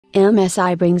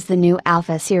MSI brings the new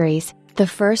Alpha series, the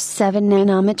first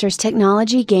 7nm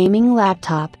technology gaming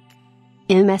laptop.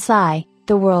 MSI,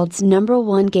 the world's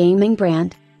 #1 gaming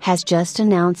brand, has just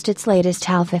announced its latest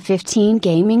Alpha 15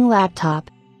 gaming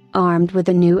laptop. Armed with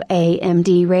the new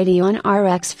AMD Radeon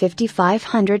RX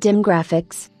 5500M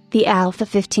graphics, the Alpha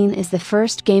 15 is the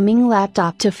first gaming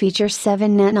laptop to feature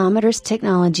 7nm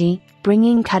technology,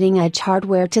 bringing cutting-edge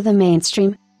hardware to the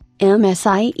mainstream.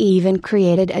 MSI even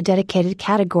created a dedicated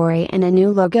category and a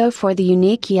new logo for the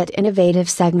unique yet innovative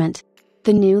segment.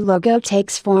 The new logo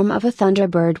takes form of a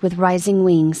thunderbird with rising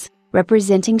wings,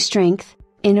 representing strength,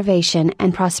 innovation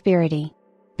and prosperity.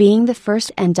 Being the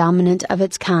first and dominant of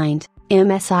its kind,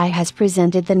 MSI has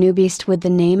presented the new beast with the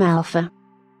name Alpha.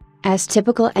 As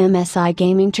typical MSI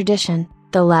gaming tradition,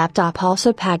 the laptop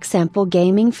also packs sample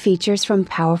gaming features from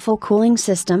powerful cooling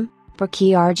system,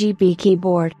 quirky RGB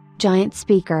keyboard, giant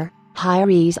speaker,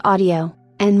 high-res audio,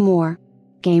 and more.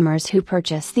 Gamers who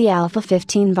purchase the Alpha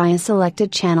 15 via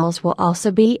selected channels will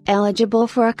also be eligible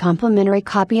for a complimentary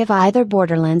copy of either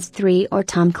Borderlands 3 or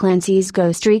Tom Clancy's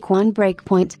Ghost Recon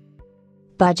Breakpoint.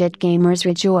 Budget gamers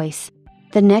rejoice.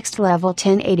 The next level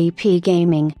 1080p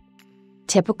gaming.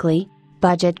 Typically,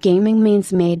 budget gaming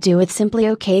means made do with simply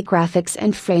okay graphics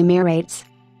and frame rates.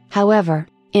 However,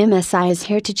 MSI is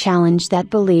here to challenge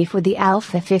that belief with the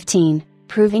Alpha 15,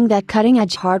 proving that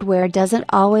cutting-edge hardware doesn't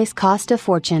always cost a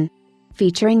fortune.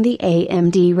 Featuring the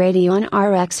AMD Radeon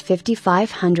RX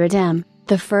 5500M,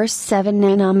 the first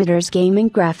 7nm gaming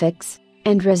graphics,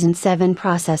 and Ryzen 7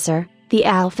 processor, the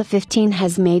Alpha 15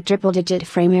 has made triple-digit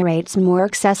frame rates more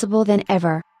accessible than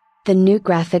ever. The new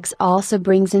graphics also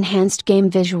brings enhanced game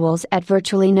visuals at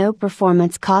virtually no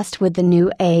performance cost with the new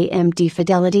AMD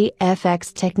Fidelity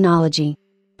FX technology.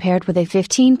 Paired with a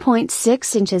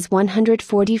 15.6 inches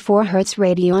 144Hz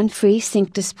Radeon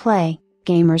FreeSync display,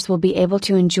 gamers will be able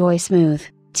to enjoy smooth,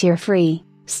 tear-free,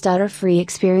 stutter-free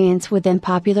experience within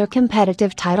popular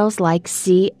competitive titles like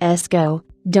CS:GO,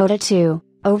 Dota 2,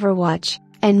 Overwatch,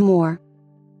 and more.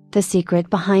 The secret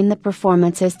behind the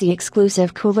performance is the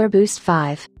exclusive Cooler Boost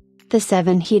 5. The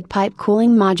 7 heat pipe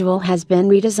cooling module has been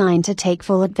redesigned to take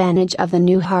full advantage of the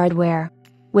new hardware.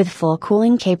 With full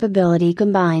cooling capability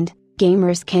combined,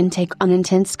 gamers can take on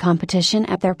intense competition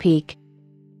at their peak.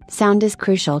 Sound is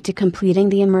crucial to completing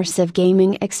the immersive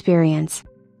gaming experience.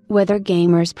 Whether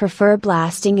gamers prefer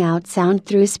blasting out sound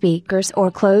through speakers or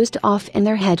closed off in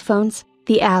their headphones,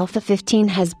 the Alpha 15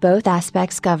 has both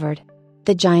aspects covered.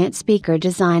 The giant speaker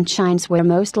design shines where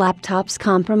most laptops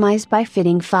compromise by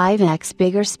fitting 5x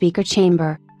bigger speaker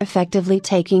chamber, effectively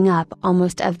taking up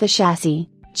almost of the chassis,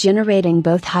 generating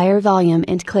both higher volume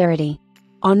and clarity.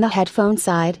 On the headphone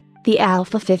side, the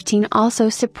Alpha 15 also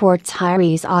supports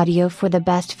high-res audio for the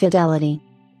best fidelity.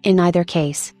 In either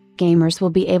case, gamers will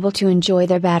be able to enjoy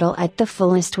their battle at the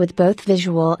fullest with both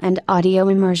visual and audio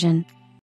immersion.